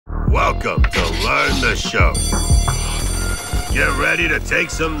Welcome to Learn the Show. Get ready to take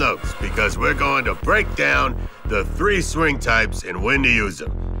some notes because we're going to break down the 3 swing types and when to use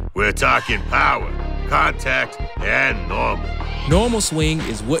them. We're talking power, contact, and normal. Normal swing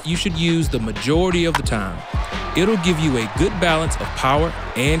is what you should use the majority of the time. It'll give you a good balance of power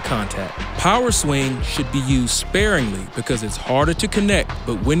and contact. Power swing should be used sparingly because it's harder to connect,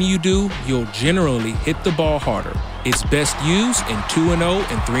 but when you do, you'll generally hit the ball harder. It's best used in 2-0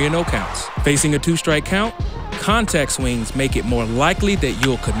 and 3-0 counts. Facing a 2-strike count, contact swings make it more likely that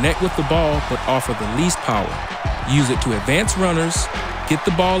you'll connect with the ball but offer the least power. Use it to advance runners, get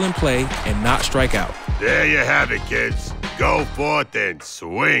the ball in play, and not strike out. There you have it, kids. Go forth and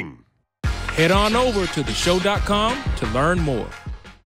swing. Head on over to theshow.com to learn more.